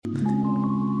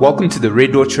Welcome to the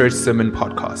Red Door Church Sermon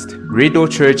Podcast. Red Door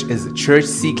Church is a church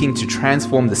seeking to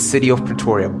transform the city of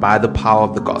Pretoria by the power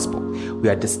of the gospel. We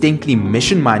are distinctly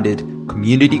mission-minded,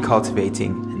 community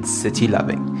cultivating, and city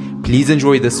loving. Please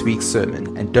enjoy this week's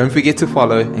sermon, and don't forget to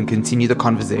follow and continue the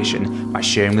conversation by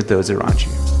sharing with those around you.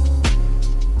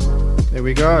 There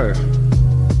we go.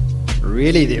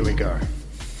 Really, there we go.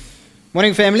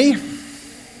 Morning, family. I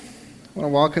want to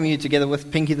welcome you together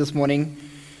with Pinky this morning.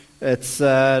 It's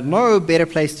no better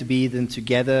place to be than to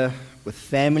gather with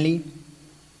family,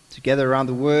 to gather around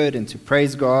the Word and to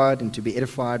praise God and to be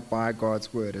edified by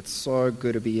God's Word. It's so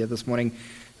good to be here this morning.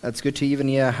 It's good to even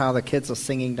hear how the kids are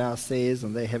singing downstairs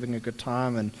and they're having a good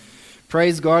time, and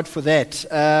praise God for that.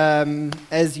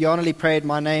 As Janeli prayed,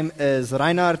 my name is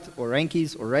Reinhard or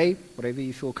Rankies or Ray, whatever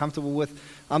you feel comfortable with.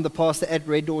 I'm the pastor at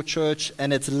Red Door Church,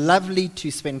 and it's lovely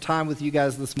to spend time with you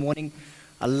guys this morning.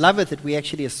 I love it that we're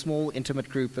actually a small, intimate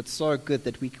group. It's so good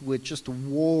that we were just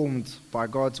warmed by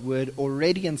God's Word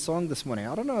already in song this morning.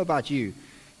 I don't know about you,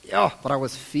 but I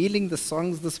was feeling the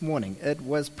songs this morning. It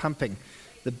was pumping.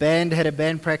 The band had a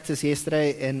band practice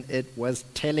yesterday, and it was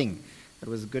telling. It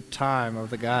was a good time of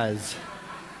the guys.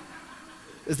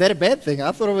 Is that a bad thing?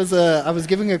 I thought I was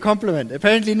giving a compliment.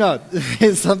 Apparently not.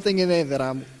 There's something in there that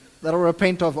I'll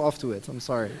repent of afterwards. I'm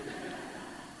sorry.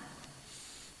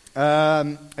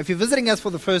 If you're visiting us for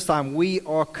the first time, we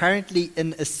are currently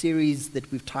in a series that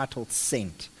we've titled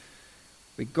Sent.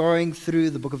 We're going through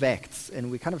the book of Acts, and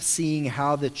we're kind of seeing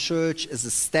how the church is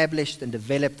established and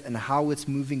developed and how it's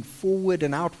moving forward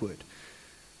and outward.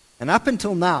 And up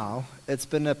until now, it's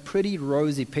been a pretty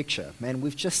rosy picture. Man,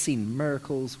 we've just seen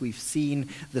miracles. We've seen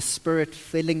the Spirit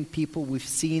filling people. We've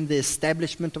seen the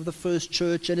establishment of the first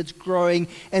church, and it's growing,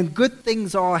 and good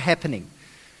things are happening.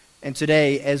 And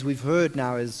today, as we've heard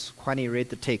now, as Kwani read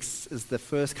the text, is the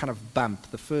first kind of bump,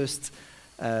 the first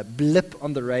blip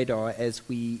on the radar as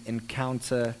we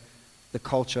encounter the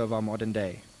culture of our modern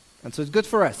day. And so it's good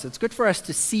for us. It's good for us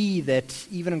to see that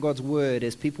even in God's Word,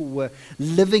 as people were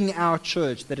living our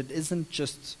church, that it isn't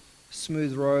just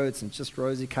smooth roads and just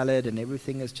rosy colored and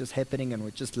everything is just happening and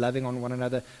we're just loving on one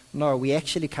another. No, we're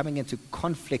actually coming into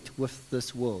conflict with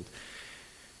this world.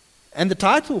 And the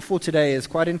title for today is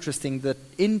quite interesting, The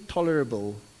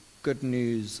Intolerable Good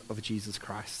News of Jesus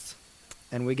Christ.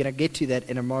 And we're going to get to that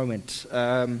in a moment.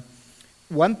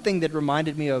 One thing that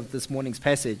reminded me of this morning's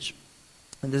passage,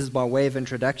 and this is by way of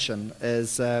introduction,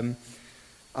 is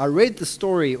I read the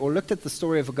story or looked at the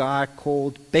story of a guy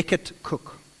called Becket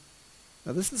Cook.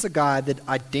 Now this is a guy that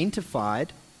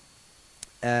identified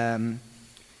as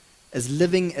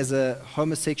living as a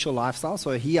homosexual lifestyle,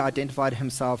 so he identified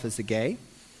himself as a gay.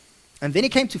 And then he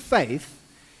came to faith,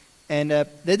 and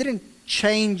they didn't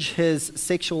change his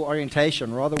sexual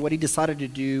orientation. Rather, what he decided to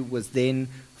do was then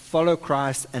follow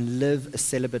Christ and live a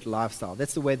celibate lifestyle.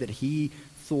 That's the way that he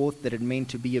thought that it meant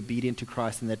to be obedient to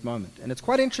Christ in that moment. And it's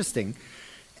quite interesting,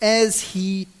 as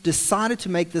he decided to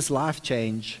make this life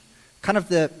change, kind of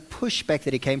the pushback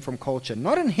that he came from culture,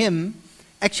 not in him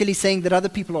actually saying that other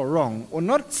people are wrong, or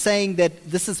not saying that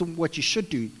this is what you should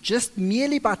do, just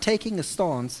merely by taking a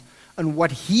stance on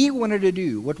what he wanted to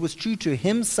do, what was true to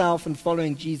himself and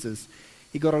following Jesus,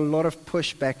 he got a lot of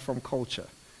pushback from culture.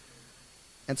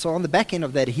 And so on the back end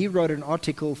of that, he wrote an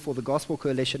article for the Gospel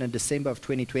Coalition in December of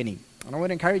 2020. And I want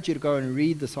to encourage you to go and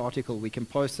read this article. We can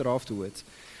post it afterwards.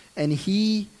 And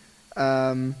he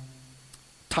titles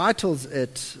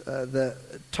it the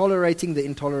Tolerating the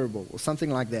Intolerable, or something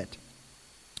like that.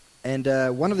 And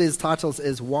one of his titles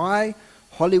is Why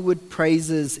Hollywood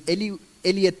Praises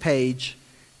Elliot Page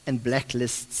and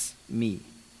Blacklists Me.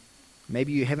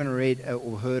 Maybe you haven't read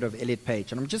or heard of Elliot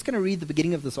Page. And I'm just going to read the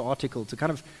beginning of this article to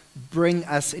kind of bring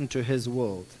us into his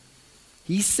world.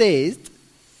 He says,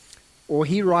 or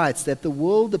he writes, that the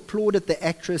world applauded the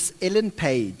actress Ellen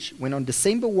Page when on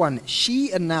December 1,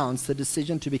 she announced the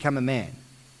decision to become a man,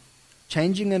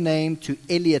 changing her name to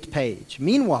Elliot Page.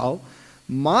 Meanwhile,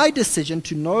 my decision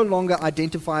to no longer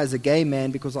identify as a gay man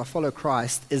because I follow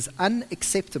Christ is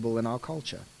unacceptable in our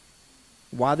culture.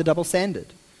 Why the double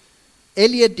standard?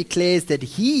 Elliot declares that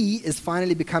he is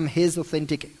finally become his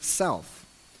authentic self.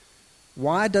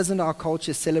 Why doesn't our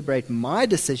culture celebrate my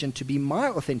decision to be my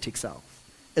authentic self?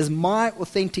 Is my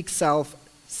authentic self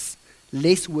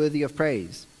less worthy of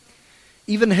praise?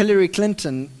 Even Hillary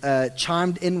Clinton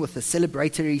chimed in with a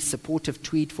celebratory, supportive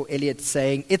tweet for Elliot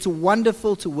saying, "It's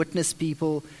wonderful to witness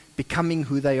people becoming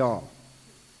who they are."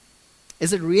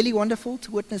 Is it really wonderful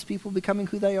to witness people becoming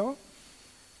who they are?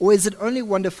 Or is it only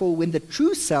wonderful when the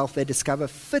true self they discover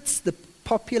fits the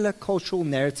popular cultural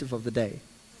narrative of the day?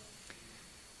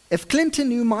 If Clinton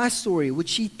knew my story, would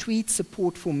she tweet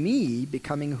support for me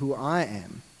becoming who I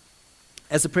am?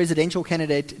 As a presidential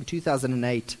candidate in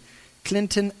 2008,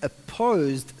 Clinton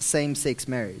opposed same-sex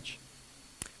marriage.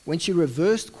 When she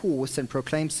reversed course and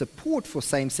proclaimed support for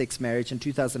same-sex marriage in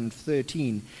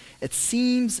 2013, it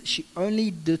seems she only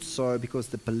did so because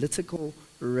the political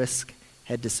risk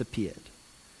had disappeared.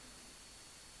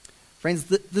 Friends,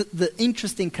 the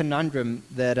interesting conundrum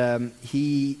that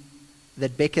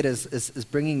that Beckett is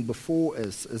bringing before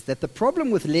us is that the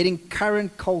problem with letting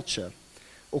current culture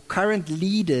or current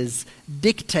leaders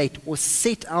dictate or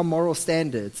set our moral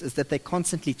standards is that they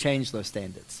constantly change those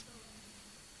standards.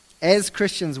 As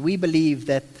Christians, we believe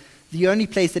that the only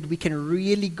place that we can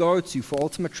really go to for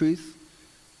ultimate truth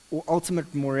or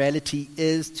ultimate morality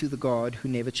is to the God who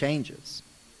never changes.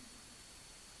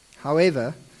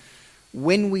 However,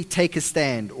 when we take a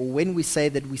stand or when we say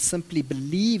that we simply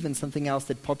believe in something else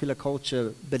that popular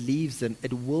culture believes in,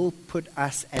 it will put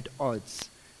us at odds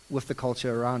with the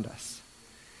culture around us.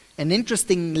 And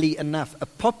interestingly enough, a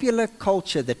popular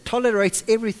culture that tolerates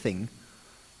everything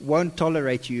won't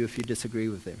tolerate you if you disagree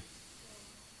with them.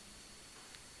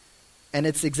 And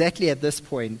it's exactly at this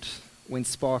point when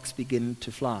sparks begin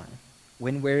to fly,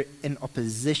 when we're in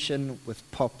opposition with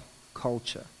pop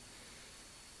culture.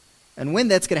 And when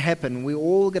that's going to happen, we're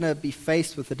all going to be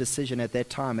faced with a decision at that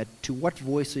time to what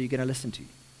voice are you going to listen to?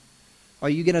 Are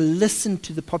you going to listen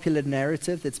to the popular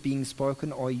narrative that's being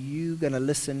spoken, or are you going to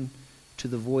listen to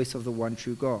the voice of the one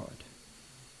true God?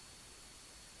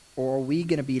 Or are we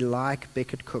going to be like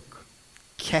Becket Cook,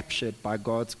 captured by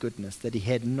God's goodness, that he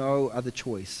had no other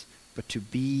choice but to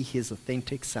be his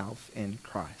authentic self in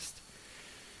Christ?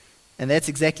 And that's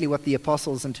exactly what the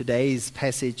apostles in today's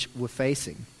passage were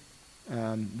facing.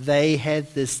 They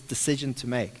had this decision to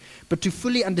make. But to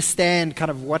fully understand kind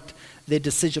of what their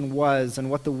decision was and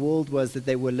what the world was that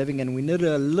they were living in, we need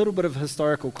a little bit of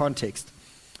historical context.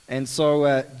 And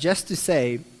so just to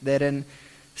say that in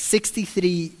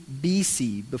 63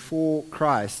 BC, before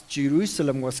Christ,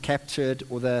 Jerusalem was captured,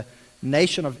 or the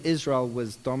nation of Israel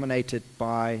was dominated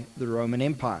by the Roman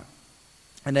Empire.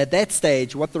 And at that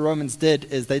stage, what the Romans did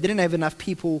is they didn't have enough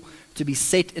people to be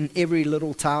set in every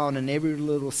little town and every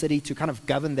little city to kind of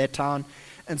govern that town.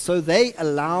 And so they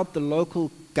allowed the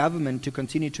local government to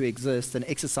continue to exist and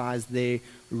exercise their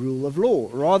rule of law.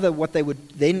 Rather, what they would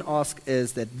then ask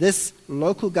is that this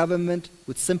local government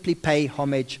would simply pay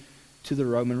homage to the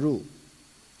Roman rule.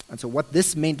 And so what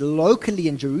this meant locally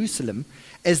in Jerusalem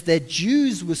is that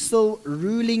Jews were still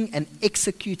ruling and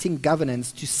executing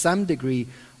governance to some degree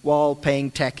while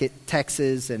paying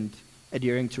taxes and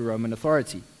adhering to Roman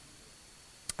authority.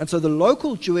 And so the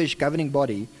local Jewish governing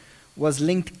body was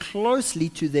linked closely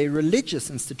to their religious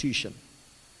institution.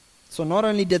 So not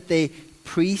only did their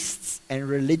priests and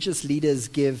religious leaders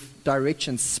give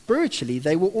direction spiritually,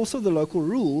 they were also the local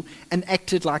rule and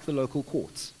acted like the local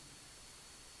courts.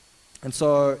 And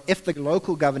so if the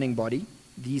local governing body,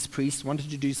 these priests,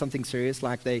 wanted to do something serious,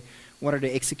 like they wanted to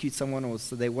execute someone, or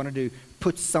so they wanted to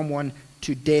put someone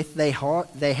to death, they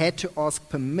had to ask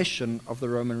permission of the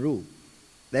Roman rule.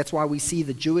 That's why we see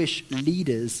the Jewish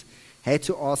leaders had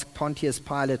to ask Pontius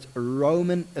Pilate, a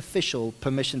Roman official,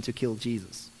 permission to kill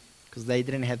Jesus, because they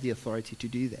didn't have the authority to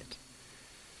do that.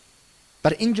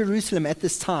 But in Jerusalem at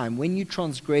this time, when you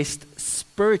transgressed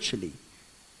spiritually,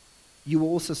 you were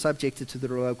also subjected to the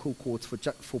local courts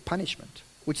for punishment,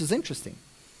 which is interesting.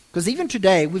 Because even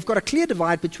today, we've got a clear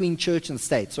divide between church and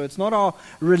state. So it's not our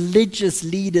religious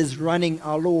leaders running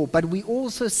our law, but we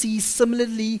also see,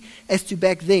 similarly as to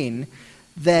back then,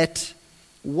 that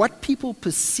what people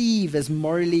perceive as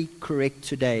morally correct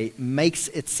today makes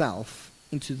itself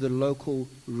into the local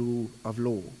rule of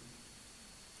law.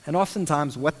 And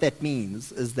oftentimes what that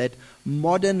means is that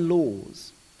modern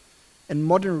laws and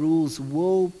modern rules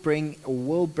will bring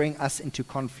us into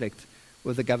conflict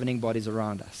with the governing bodies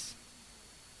around us.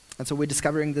 And so we're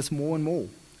discovering this more and more.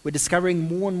 We're discovering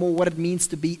more and more what it means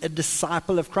to be a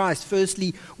disciple of Christ.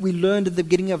 Firstly, we learned at the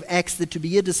beginning of Acts that to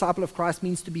be a disciple of Christ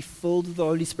means to be filled with the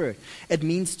Holy Spirit. It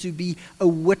means to be a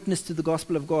witness to the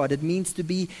gospel of God. It means to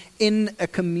be in a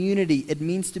community. It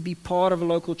means to be part of a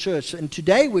local church. And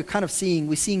today we're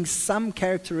seeing some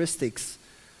characteristics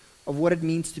of what it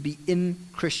means to be in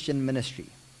Christian ministry.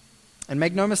 And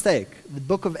make no mistake, the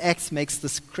book of Acts makes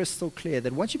this crystal clear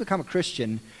that once you become a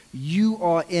Christian, you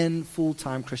are in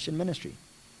full-time Christian ministry.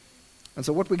 And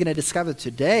so what we're going to discover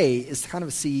today is to kind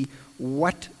of see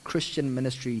what Christian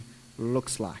ministry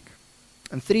looks like.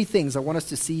 And three things I want us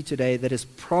to see today that is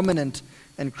prominent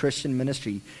in Christian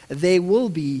ministry. There will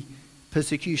be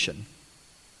persecution,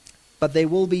 but there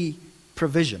will be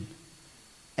provision,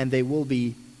 and there will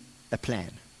be a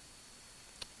plan.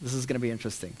 This is going to be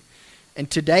interesting. In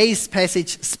today's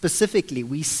passage specifically,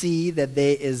 we see that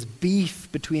there is beef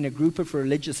between a group of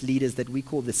religious leaders that we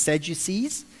call the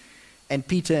Sadducees and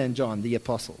Peter and John, the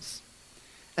apostles.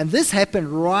 And this happened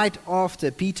right after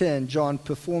Peter and John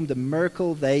performed a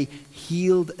miracle. They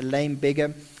healed a lame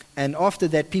beggar. And after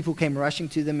that, people came rushing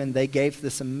to them and they gave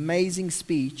this amazing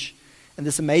speech and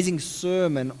this amazing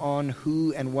sermon on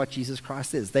who and what Jesus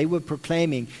Christ is. They were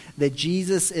proclaiming that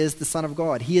Jesus is the Son of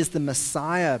God. He is the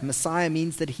Messiah. Messiah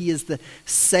means that he is the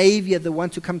Savior, the one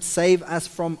to come save us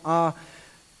from our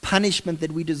punishment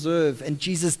that we deserve. And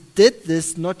Jesus did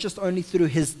this not just only through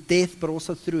his death, but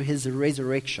also through his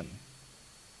resurrection.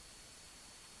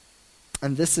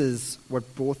 And this is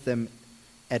what brought them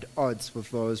at odds with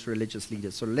those religious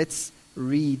leaders. So let's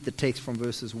read the text from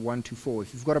verses 1 to 4.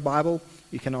 If you've got a Bible,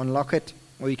 you can unlock it,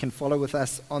 or you can follow with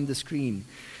us on the screen.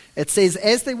 It says,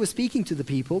 as they were speaking to the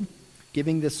people,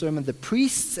 giving the sermon, the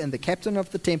priests and the captain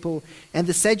of the temple and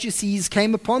the Sadducees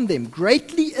came upon them,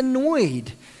 greatly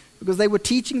annoyed, because they were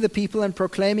teaching the people and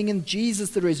proclaiming in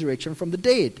Jesus the resurrection from the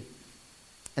dead.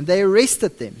 And they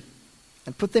arrested them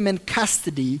and put them in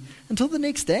custody until the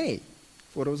next day,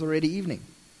 for it was already evening.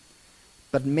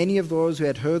 But many of those who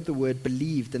had heard the word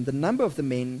believed, and the number of the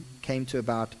men came to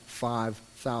about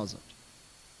 5,000.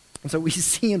 And so we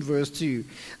see in verse 2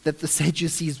 that the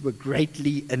Sadducees were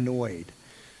greatly annoyed.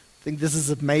 I think this is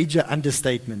a major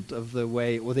understatement of the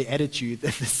way or the attitude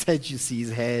that the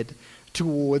Sadducees had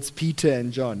towards Peter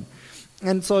and John.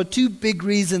 And so two big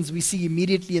reasons we see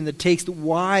immediately in the text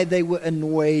why they were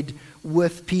annoyed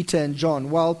with Peter and John.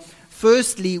 Well,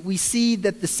 firstly, we see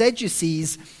that the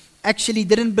Sadducees actually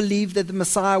didn't believe that the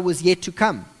Messiah was yet to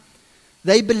come.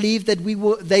 They believed that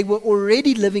they were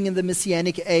already living in the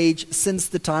Messianic age since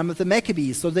the time of the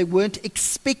Maccabees, so they weren't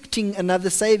expecting another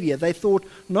Savior. They thought,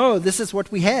 no, this is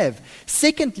what we have.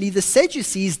 Secondly, the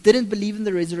Sadducees didn't believe in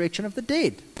the resurrection of the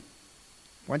dead.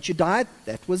 Once you died,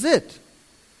 that was it.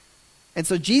 And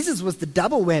so Jesus was the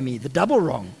double whammy, the double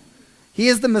wrong. He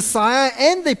is the Messiah,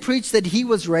 and they preached that he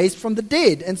was raised from the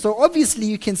dead. And so obviously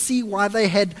you can see why they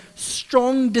had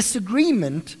strong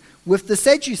disagreement with the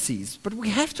Sadducees. But we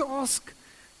have to ask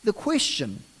the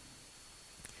question,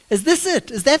 is this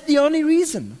it? Is that the only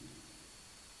reason?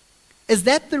 Is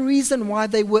that the reason why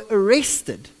they were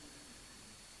arrested?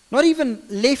 Not even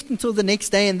left until the next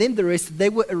day and then arrested. They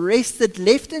were arrested,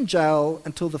 left in jail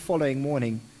until the following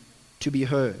morning to be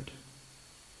heard.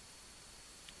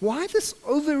 Why this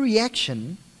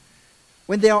overreaction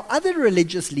when there are other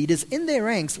religious leaders in their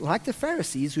ranks, like the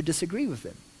Pharisees, who disagree with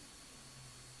them?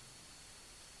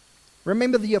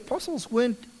 Remember, the apostles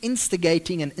weren't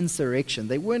instigating an insurrection.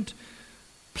 They weren't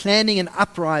planning an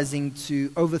uprising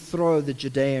to overthrow the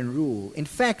Judean rule. In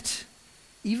fact,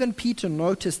 even Peter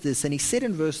noticed this, and he said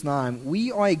in verse 9,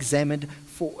 we are examined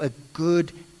for a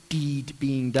good deed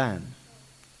being done.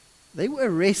 They were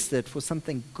arrested for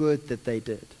something good that they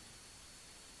did.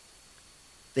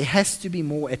 There has to be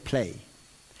more at play.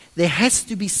 There has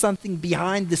to be something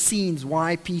behind the scenes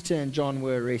why Peter and John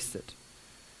were arrested.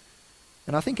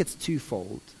 And I think it's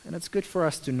twofold, and it's good for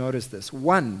us to notice this.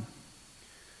 One,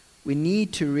 we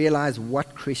need to realize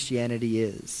what Christianity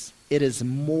is. It is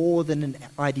more than an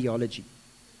ideology.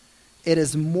 It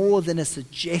is more than a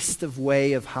suggestive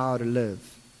way of how to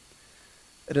live.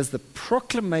 It is the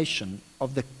proclamation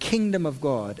of the kingdom of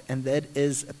God, and that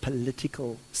is a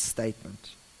political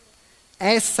statement.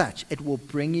 As such, it will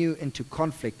bring you into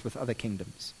conflict with other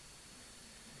kingdoms.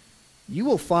 You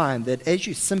will find that as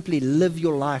you simply live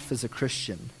your life as a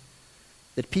Christian,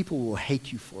 that people will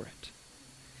hate you for it.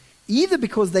 Either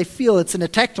because they feel it's an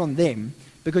attack on them,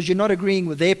 because you're not agreeing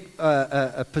with their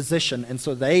position, and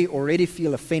so they already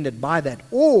feel offended by that.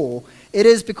 Or it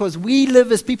is because we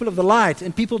live as people of the light,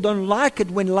 and people don't like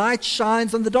it when light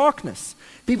shines on the darkness.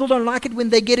 People don't like it when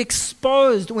they get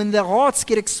exposed, when their hearts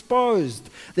get exposed.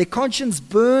 Their conscience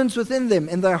burns within them,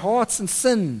 and their hearts in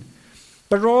sin.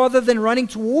 But rather than running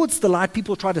towards the light,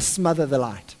 people try to smother the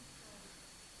light.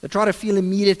 They try to feel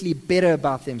immediately better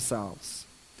about themselves.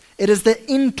 It is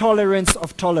the intolerance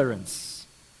of tolerance.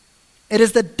 It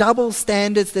is the double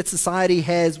standards that society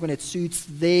has when it suits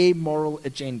their moral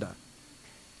agenda.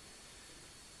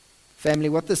 Family,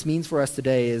 what this means for us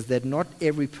today is that not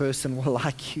every person will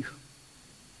like you.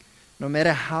 No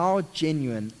matter how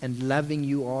genuine and loving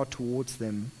you are towards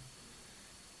them,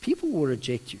 people will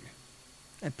reject you.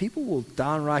 And people will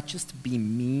downright just be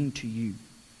mean to you.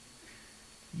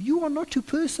 You are not to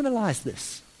personalize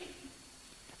this.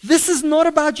 This is not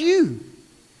about you,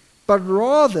 but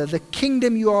rather the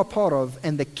kingdom you are part of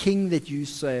and the king that you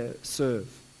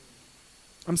serve.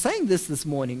 I'm saying this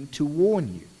morning to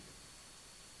warn you.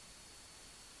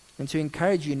 and to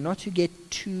encourage you not to get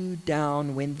too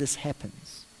down when this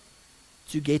happens,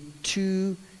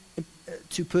 to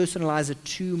personalize it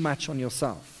too much on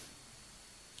yourself.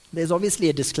 There's obviously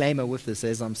a disclaimer with this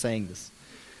as I'm saying this.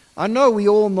 I know we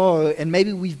all know, and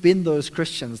maybe we've been those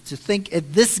Christians, to think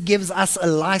this gives us a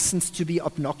license to be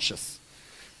obnoxious.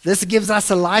 This gives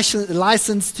us a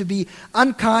license to be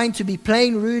unkind, to be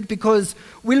plain rude, because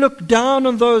we look down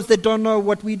on those that don't know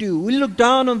what we do. We look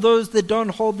down on those that don't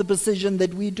hold the position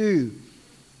that we do.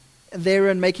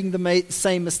 Therein making the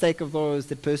same mistake of those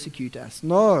that persecute us.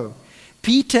 No.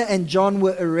 Peter and John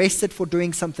were arrested for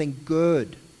doing something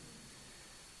good.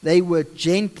 They were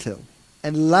gentle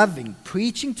and loving,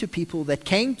 preaching to people that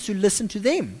came to listen to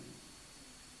them.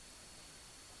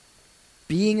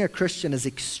 Being a Christian is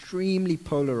extremely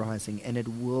polarizing, and it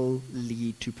will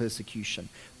lead to persecution,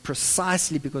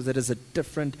 precisely because it is a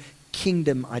different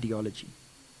kingdom ideology.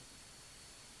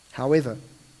 However,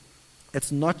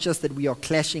 it's not just that we are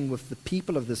clashing with the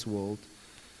people of this world,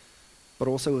 but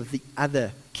also with the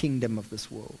other kingdom of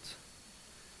this world,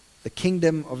 the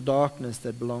kingdom of darkness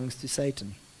that belongs to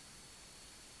Satan.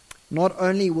 Not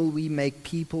only will we make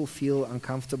people feel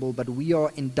uncomfortable, but we are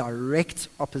in direct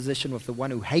opposition with the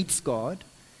one who hates God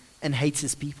and hates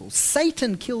his people.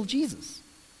 Satan killed Jesus.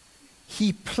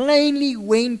 He plainly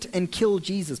went and killed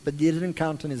Jesus, but he didn't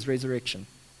count on his resurrection.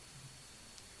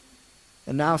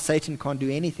 And now Satan can't do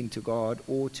anything to God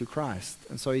or to Christ,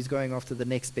 and so he's going after the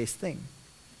next best thing,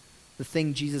 the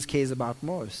thing Jesus cares about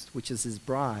most, which is his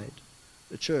bride,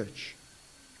 the church.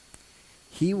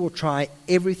 He will try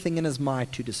everything in his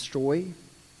might to destroy,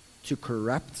 to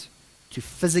corrupt, to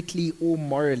physically or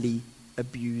morally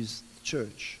abuse the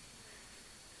church.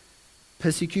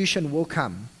 Persecution will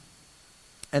come,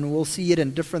 and we'll see it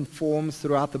in different forms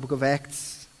throughout the book of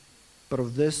Acts. But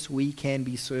of this we can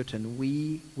be certain: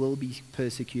 we will be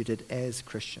persecuted as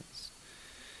Christians.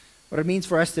 What it means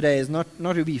for us today is not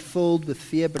to be filled with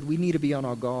fear, but we need to be on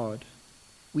our guard.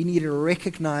 We need to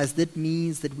recognize that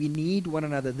means that we need one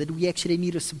another, that we actually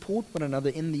need to support one another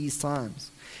in these times.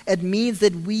 It means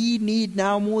that we need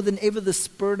now more than ever the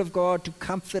Spirit of God to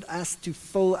comfort us, to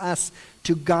fill us,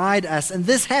 to guide us. And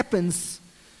this happens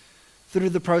through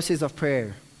the process of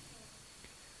prayer.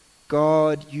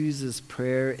 God uses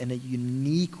prayer in a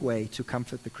unique way to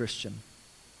comfort the Christian.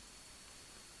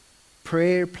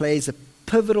 Prayer plays a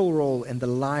pivotal role in the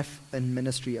life and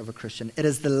ministry of a Christian. It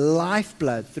is the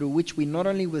lifeblood through which we not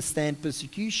only withstand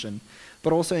persecution,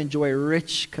 but also enjoy a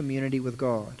rich community with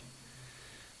God.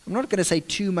 I'm not going to say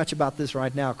too much about this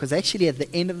right now, because actually at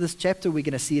the end of this chapter, we're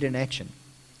going to see it in action.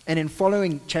 And in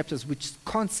following chapters, we're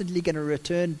constantly going to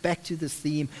return back to this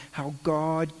theme, how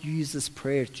God uses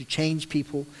prayer to change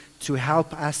people, to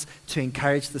help us, to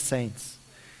encourage the saints.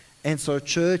 And so,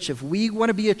 church, if we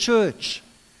want to be a church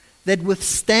that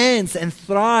withstands and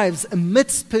thrives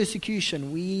amidst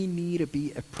persecution, we need to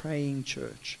be a praying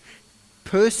church.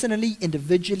 Personally,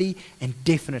 individually, and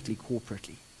definitely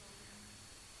corporately.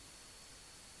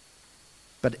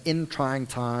 But in trying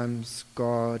times,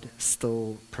 God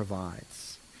still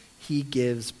provides. He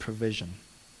gives provision.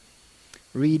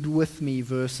 Read with me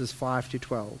verses 5 to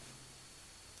 12.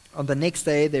 On the next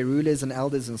day, their rulers and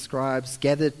elders and scribes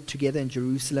gathered together in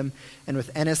Jerusalem, and with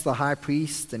Annas the high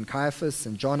priest, and Caiaphas,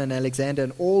 and John and Alexander,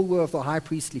 and all were of the high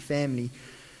priestly family.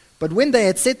 But when they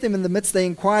had set them in the midst, they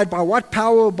inquired, "By what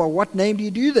power, by what name do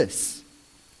you do this?"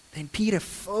 Then Peter,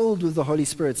 filled with the Holy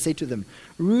Spirit, said to them,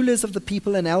 "Rulers of the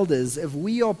people and elders, if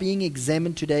we are being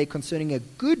examined today concerning a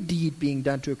good deed being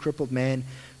done to a crippled man,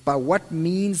 by what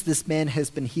means this man has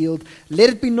been healed, let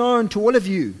it be known to all of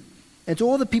you, and to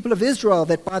all the people of Israel,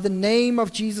 that by the name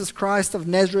of Jesus Christ of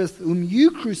Nazareth, whom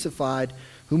you crucified,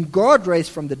 whom God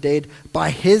raised from the dead, by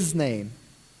his name,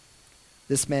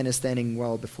 this man is standing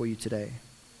well before you today.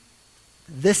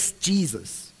 This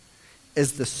Jesus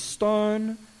is the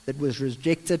stone that was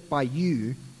rejected by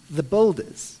you, the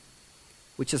builders,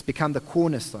 which has become the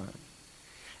cornerstone.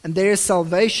 And there is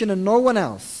salvation in no one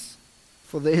else,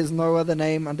 for there is no other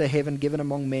name under heaven given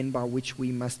among men by which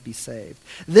we must be saved."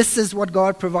 This is what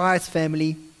God provides,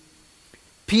 family.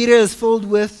 Peter is filled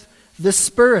with the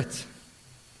Spirit.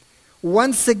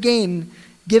 Once again,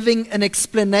 giving an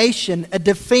explanation, a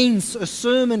defense, a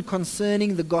sermon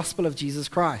concerning the gospel of Jesus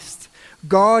Christ.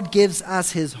 God gives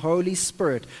us his Holy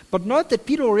Spirit. But note that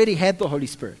Peter already had the Holy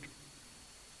Spirit.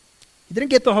 He didn't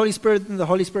get the Holy Spirit and the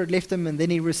Holy Spirit left him and then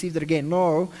he received it again.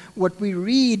 No, what we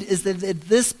read is that at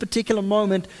this particular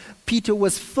moment, Peter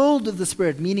was filled with the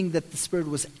Spirit, meaning that the Spirit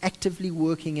was actively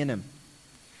working in him,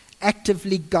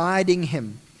 actively guiding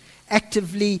him,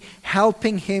 actively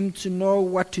helping him to know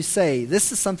what to say.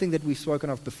 This is something that we've spoken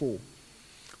of before.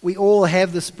 We all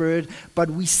have the Spirit, but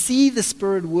we see the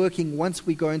Spirit working once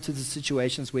we go into the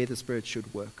situations where the Spirit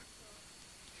should work.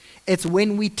 It's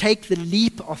when we take the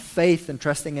leap of faith and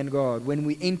trusting in God, when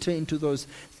we enter into those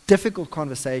difficult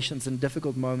conversations and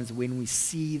difficult moments, when we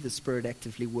see the Spirit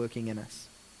actively working in us,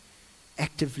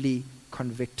 actively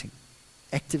convicting,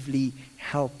 actively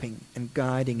helping and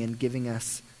guiding and giving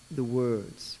us the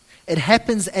words. It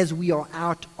happens as we are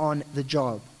out on the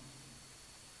job.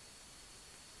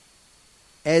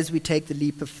 As we take the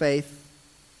leap of faith,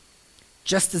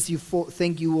 just as you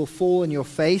think you will fall on your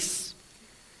face,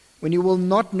 when you will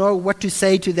not know what to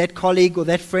say to that colleague or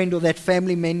that friend or that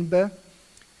family member,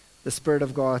 the Spirit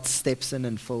of God steps in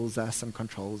and fills us and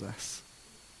controls us.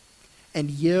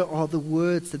 And here are the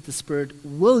words that the Spirit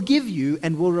will give you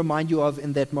and will remind you of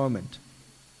in that moment.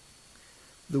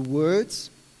 The words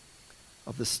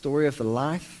of the story of the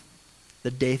life,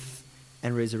 the death,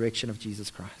 and resurrection of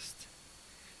Jesus Christ.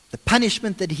 The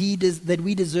punishment that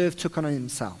we deserve took on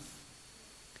himself.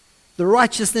 The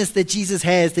righteousness that Jesus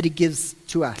has that he gives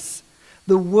to us.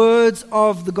 The words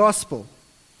of the gospel.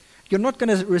 You're not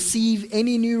going to receive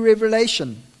any new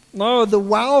revelation. No, the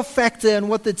wow factor in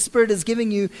what the Spirit is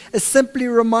giving you is simply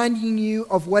reminding you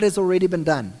of what has already been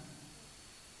done.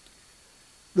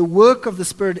 The work of the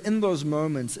Spirit in those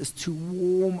moments is to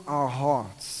warm our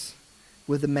hearts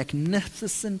with the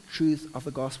magnificent truth of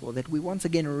the gospel, that we once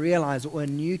again realize or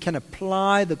anew can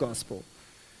apply the gospel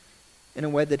in a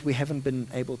way that we haven't been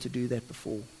able to do that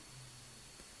before.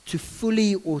 To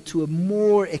fully or to a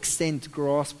more extent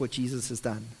grasp what Jesus has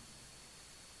done.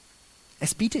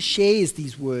 As Peter shares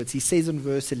these words, he says in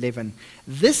verse 11,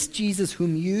 "This Jesus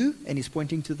whom you," and he's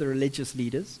pointing to the religious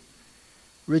leaders,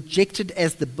 "rejected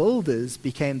as the builders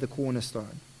became the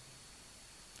cornerstone."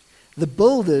 The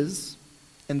builders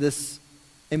in this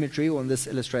imagery or in this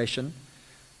illustration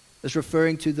is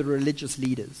referring to the religious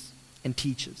leaders and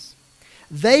teachers.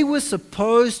 They were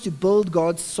supposed to build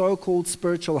God's so-called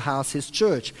spiritual house, his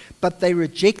church, but they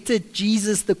rejected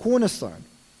Jesus, the cornerstone.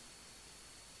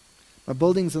 Now,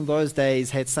 buildings in those days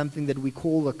had something that we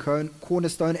call a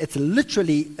cornerstone. It's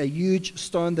literally a huge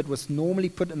stone that was normally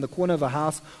put in the corner of a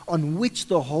house on which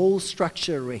the whole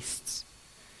structure rests.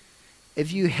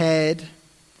 If you had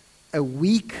a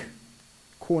weak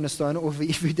cornerstone, or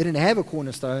if you didn't have a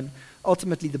cornerstone,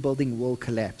 ultimately the building will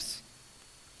collapse.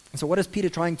 And so what is Peter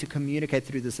trying to communicate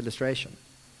through this illustration?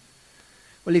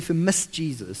 Well, if you miss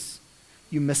Jesus,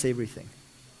 you miss everything.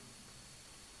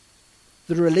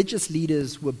 The religious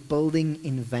leaders were building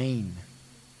in vain.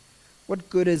 What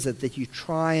good is it that you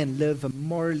try and live a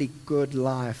morally good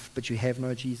life, but you have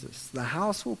no Jesus? The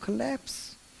house will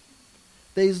collapse.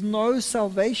 There's no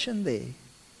salvation there.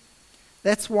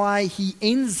 That's why he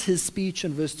ends his speech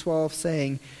in verse 12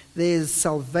 saying, "There's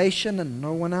salvation in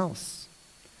no one else.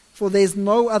 For there's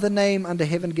no other name under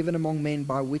heaven given among men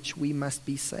by which we must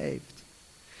be saved."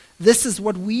 This is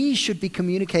what we should be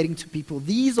communicating to people.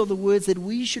 These are the words that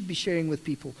we should be sharing with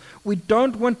people. We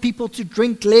don't want people to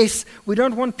drink less. We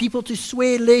don't want people to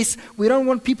swear less. We don't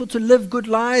want people to live good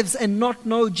lives and not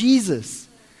know Jesus.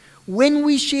 When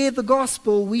we share the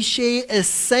gospel, we share a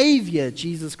Savior,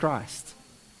 Jesus Christ.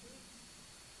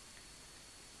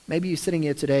 Maybe you're sitting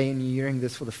here today and you're hearing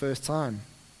this for the first time.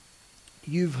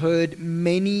 You've heard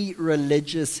many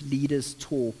religious leaders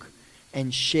talk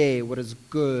and share what is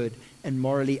good and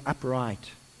morally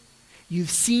upright. You've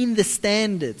seen the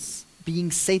standards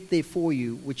being set there for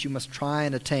you, which you must try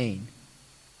and attain.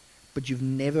 But you've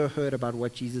never heard about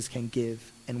what Jesus can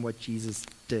give and what Jesus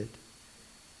did.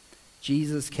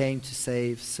 Jesus came to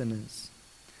save sinners,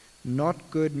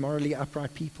 not good, morally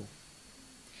upright people.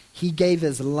 He gave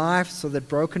his life so that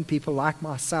broken people like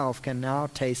myself can now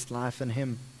taste life in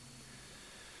him.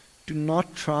 Do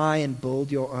not try and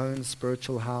build your own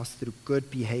spiritual house through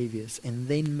good behaviors and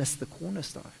then miss the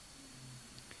cornerstone.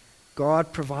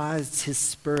 God provides his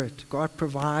Spirit. God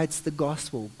provides the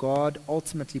gospel. God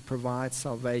ultimately provides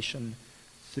salvation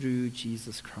through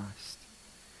Jesus Christ.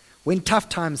 When tough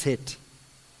times hit,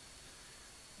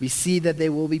 we see that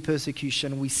there will be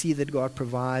persecution. We see that God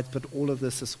provides, but all of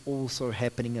this is also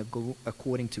happening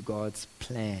according to God's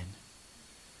plan.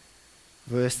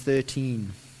 Verse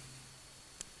 13.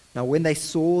 Now when they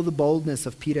saw the boldness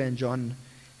of Peter and John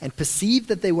and perceived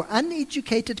that they were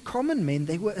uneducated common men,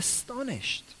 they were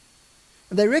astonished.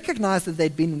 And they recognized that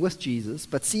they'd been with Jesus,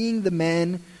 but seeing the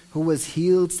man who was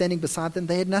healed standing beside them,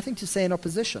 they had nothing to say in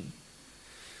opposition.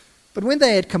 But when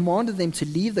they had commanded them to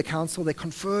leave the council, they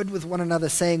conferred with one another,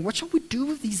 saying, "What shall we do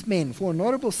with these men? For a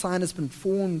notable sign has been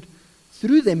formed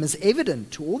through them as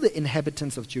evident to all the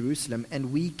inhabitants of Jerusalem,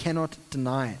 and we cannot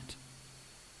deny it.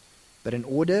 But in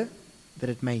order that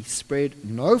it may spread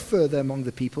no further among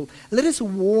the people, let us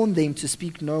warn them to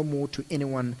speak no more to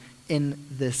anyone in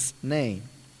this name.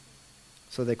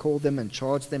 So they called them and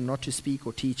charged them not to speak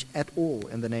or teach at all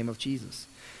in the name of Jesus.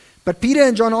 But Peter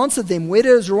and John answered them, whether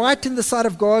it is right in the sight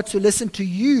of God to listen to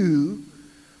you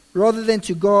rather than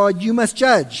to God, you must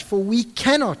judge, for we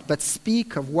cannot but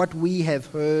speak of what we have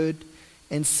heard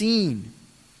and seen.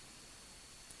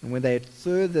 And when they had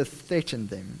further threatened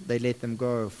them, they let them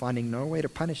go, finding no way to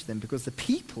punish them, because the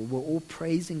people were all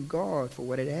praising God for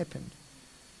what had happened.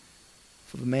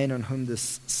 For the man on whom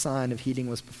this sign of healing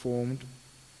was performed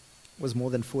was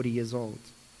more than 40 years old.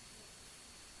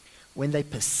 When they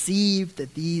perceived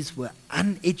that these were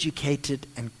uneducated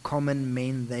and common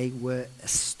men, they were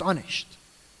astonished.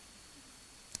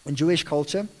 In Jewish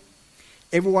culture,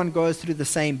 everyone goes through the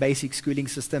same basic schooling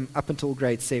system up until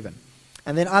grade 7.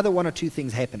 And then either one or two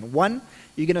things happen. One,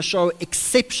 you're going to show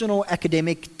exceptional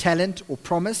academic talent or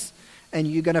promise, and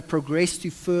you're going to progress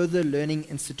to further learning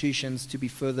institutions to be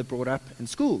further brought up and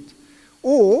schooled.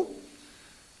 Or,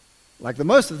 like the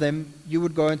most of them, you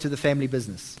would go into the family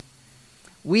business.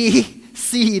 We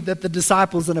see that the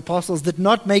disciples and apostles did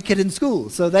not make it in school,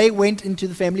 so they went into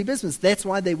the family business. That's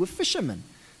why they were fishermen.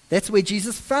 That's where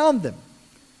Jesus found them.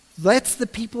 That's the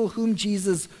people whom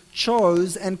Jesus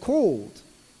chose and called.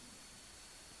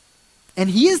 And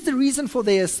here's the reason for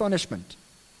their astonishment.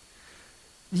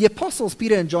 The apostles,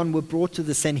 Peter and John, were brought to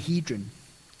the Sanhedrin.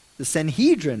 The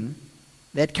Sanhedrin,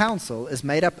 that council, is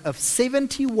made up of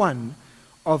 71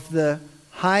 of the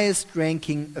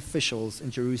highest-ranking officials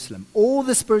in Jerusalem. All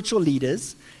the spiritual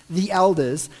leaders, the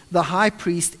elders, the high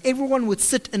priest, everyone would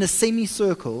sit in a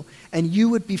semicircle, and you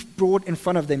would be brought in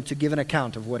front of them to give an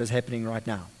account of what is happening right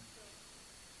now.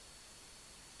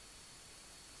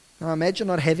 Now imagine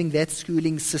not having that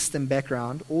schooling system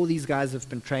background. All these guys have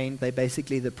been trained. They're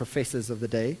basically the professors of the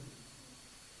day.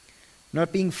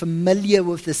 Not being familiar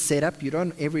with this setup. You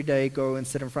don't every day go and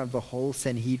sit in front of the whole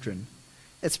Sanhedrin.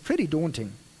 It's pretty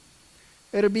daunting.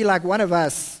 It would be like one of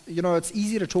us. It's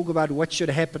easy to talk about what should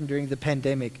happen during the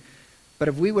pandemic. But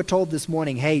if we were told this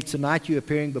morning, hey, tonight you're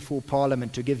appearing before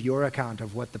Parliament to give your account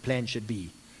of what the plan should be.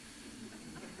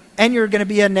 And you're going to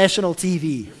be on national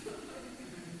TV.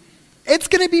 It's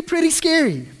going to be pretty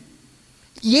scary.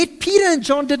 Yet Peter and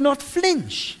John did not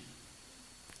flinch.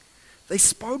 They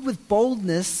spoke with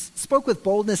boldness,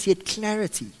 yet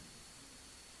clarity.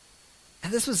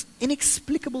 And this was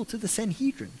inexplicable to the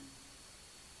Sanhedrin.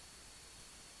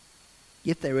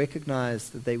 Yet they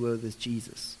recognized that they were with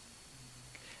Jesus.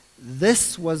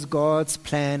 This was God's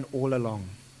plan all along.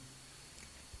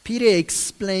 Peter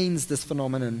explains this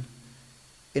phenomenon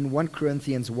in 1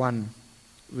 Corinthians 1,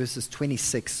 verses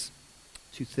 26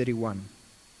 to 31.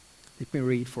 Let me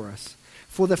read for us.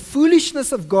 For the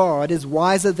foolishness of God is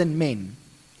wiser than men,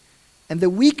 and the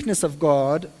weakness of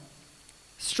God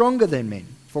stronger than men.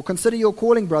 For consider your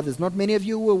calling, brothers. Not many of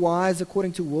you were wise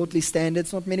according to worldly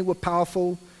standards. Not many were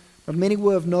powerful. Not many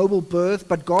were of noble birth.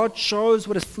 But God chose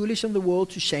what is foolish in the world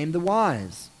to shame the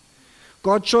wise.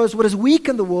 God chose what is weak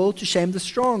in the world to shame the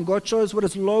strong. God chose what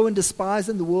is low and despised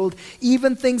in the world,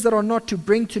 even things that are not, to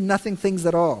bring to nothing things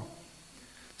that are,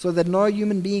 so that no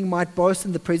human being might boast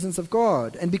in the presence of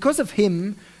God. And because of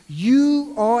him,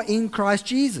 you are in Christ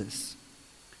Jesus,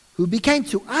 who became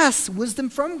to us wisdom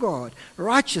from God,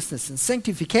 righteousness and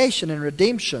sanctification and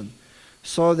redemption,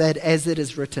 so that, as it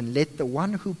is written, let the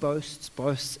one who boasts,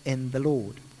 boast in the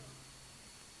Lord.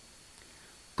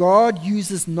 God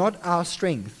uses not our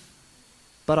strength,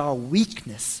 but our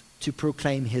weakness to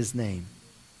proclaim his name,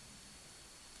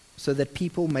 so that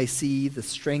people may see the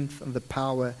strength and the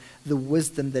power, the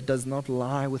wisdom that does not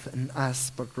lie within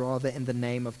us, but rather in the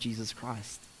name of Jesus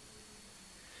Christ.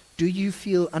 Do you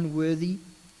feel unworthy?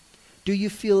 Do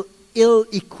you feel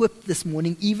ill-equipped this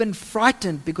morning, even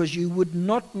frightened because you would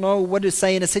not know what to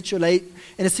say in a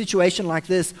situation like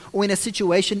this, or in a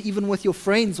situation even with your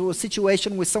friends, or a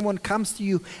situation where someone comes to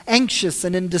you anxious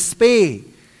and in despair,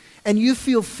 and you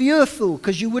feel fearful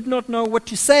because you would not know what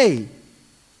to say?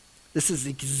 This is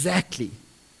exactly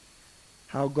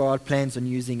how God plans on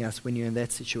using us when you're in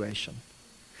that situation.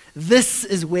 This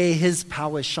is where his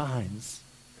power shines.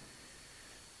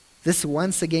 This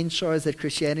once again shows that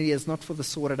Christianity is not for the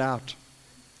sorted out,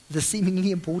 the seemingly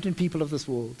important people of this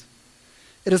world.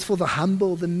 It is for the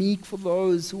humble, the meek, for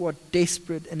those who are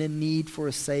desperate and in need for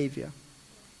a Savior.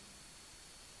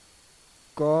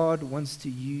 God wants to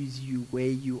use you where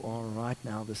you are right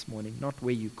now this morning, not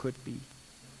where you could be,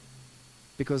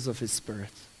 because of his Spirit.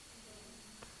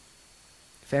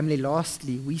 Family,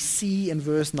 lastly, we see in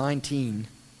verse 19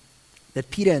 that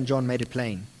Peter and John made it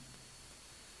plain.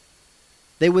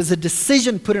 There was a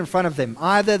decision put in front of them.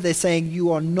 Either they're saying,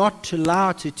 you are not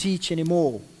allowed to teach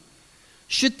anymore.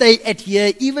 Should they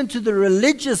adhere even to the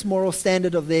religious moral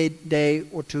standard of their day,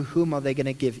 or to whom are they going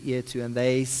to give ear to? And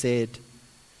they said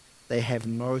they have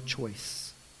no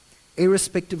choice.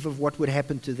 Irrespective of what would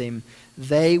happen to them,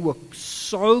 they were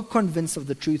so convinced of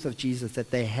the truth of Jesus that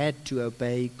they had to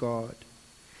obey God.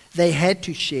 They had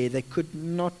to share. They could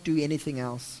not do anything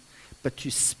else but to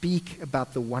speak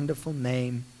about the wonderful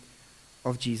name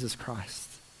of Jesus Christ.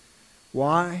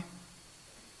 Why?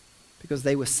 Because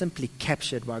they were simply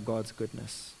captured by God's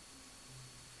goodness.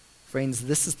 Friends,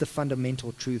 this is the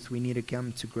fundamental truth we need to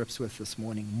come to grips with this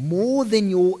morning. More than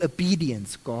your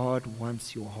obedience, God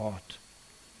wants your heart.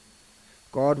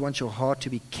 God wants your heart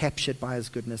to be captured by His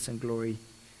goodness and glory,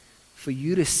 for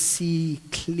you to see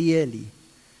clearly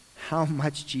how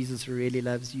much Jesus really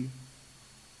loves you,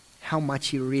 how much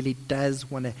He really does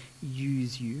want to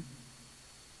use you,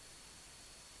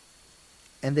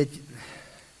 and that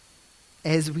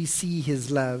as we see His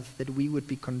love, that we would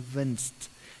be convinced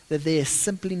that there is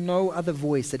simply no other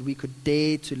voice that we could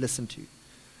dare to listen to.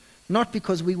 Not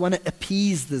because we want to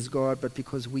appease this God, but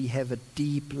because we have a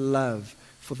deep love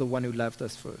for the one who loved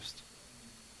us first.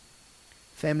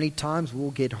 Family, times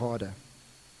will get harder.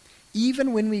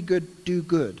 Even when we do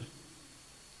good,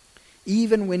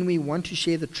 even when we want to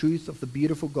share the truth of the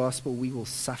beautiful gospel, we will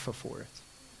suffer for it.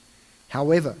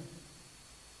 However,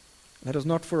 let us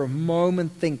not for a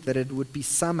moment think that it would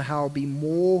somehow be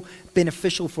more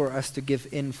beneficial for us to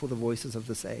give in for the voices of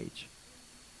this age,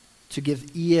 to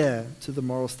give ear to the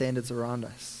moral standards around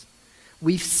us.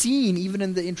 We've seen, even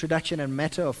in the introduction, in a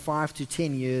matter of 5 to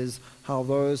 10 years, how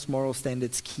those moral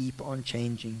standards keep on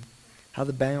changing, how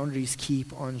the boundaries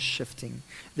keep on shifting.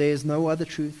 There's no other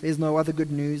truth. There's no other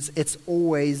good news. It's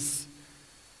always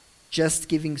just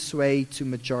giving sway to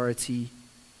majority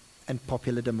and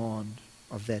popular demand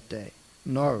of that day.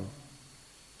 No.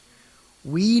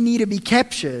 We need to be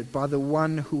captured by the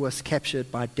one who was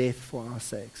captured by death for our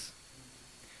sakes.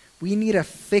 We need to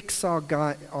fix our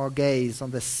gaze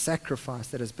on the sacrifice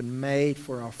that has been made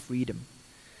for our freedom.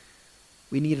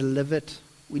 We need to live it.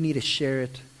 We need to share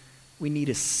it. We need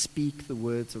to speak the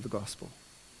words of the gospel.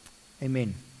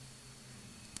 Amen.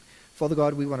 Father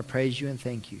God, we want to praise you and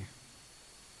thank you.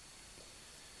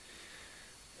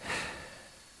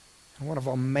 And one of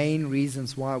our main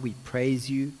reasons why we praise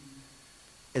you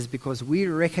is because we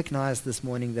recognize this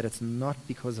morning that it's not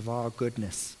because of our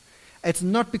goodness. It's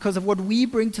not because of what we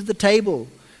bring to the table,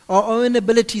 our own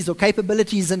abilities or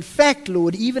capabilities. In fact,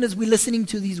 Lord, even as we're listening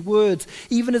to these words,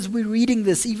 even as we're reading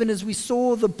this, even as we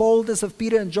saw the boldness of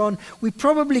Peter and John, we're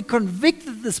probably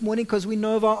convicted this morning because we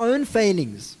know of our own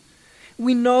failings.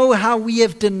 We know how we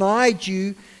have denied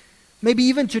you, maybe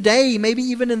even today, maybe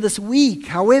even in this week.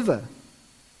 However,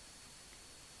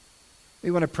 we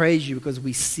want to praise you because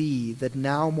we see that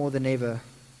now more than ever,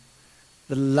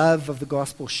 the love of the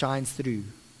gospel shines through.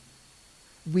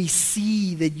 We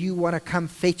see that you want to come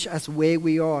fetch us where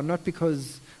we are, not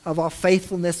because of our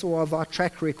faithfulness or of our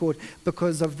track record,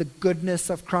 because of the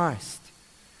goodness of Christ.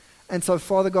 And so,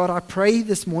 Father God, I pray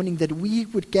this morning that we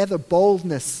would gather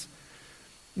boldness,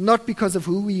 not because of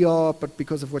who we are, but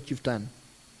because of what you've done.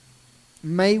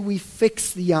 May we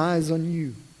fix the eyes on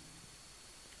you.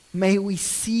 May we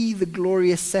see the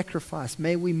glorious sacrifice.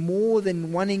 May we, more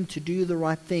than wanting to do the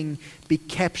right thing, be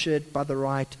captured by the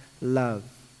right love.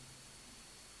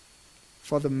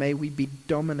 Father, may we be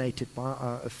dominated by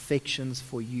our affections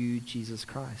for you, Jesus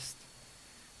Christ.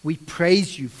 We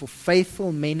praise you for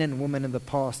faithful men and women in the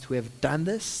past who have done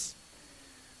this,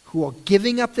 who are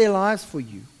giving up their lives for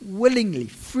you, willingly,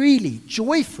 freely,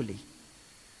 joyfully.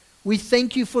 We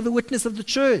thank you for the witness of the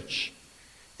church.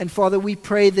 And Father, we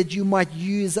pray that you might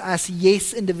use us,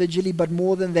 yes, individually, but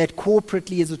more than that,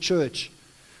 corporately as a church.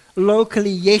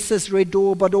 Locally, yes, as Red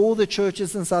Door, but all the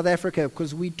churches in South Africa,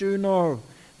 because we do know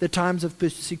the times of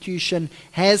persecution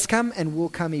has come and will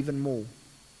come even more.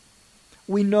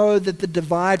 We know that the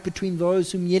divide between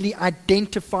those who merely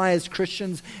identify as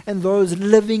Christians and those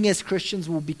living as Christians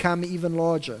will become even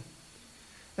larger.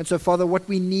 And so, Father, what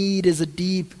we need is a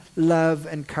deep love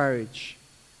and courage.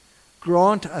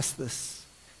 Grant us this.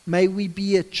 May we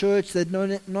be a church that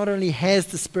not only has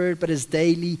the Spirit, but is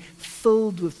daily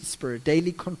filled with the Spirit,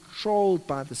 daily controlled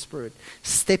by the Spirit,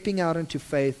 stepping out into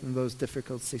faith in those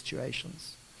difficult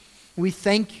situations. We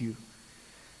thank you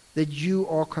that you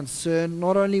are concerned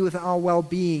not only with our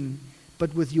well-being,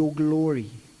 but with your glory.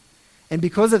 And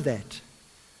because of that,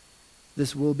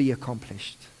 this will be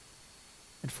accomplished.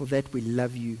 And for that, we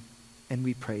love you and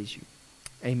we praise you.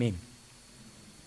 Amen.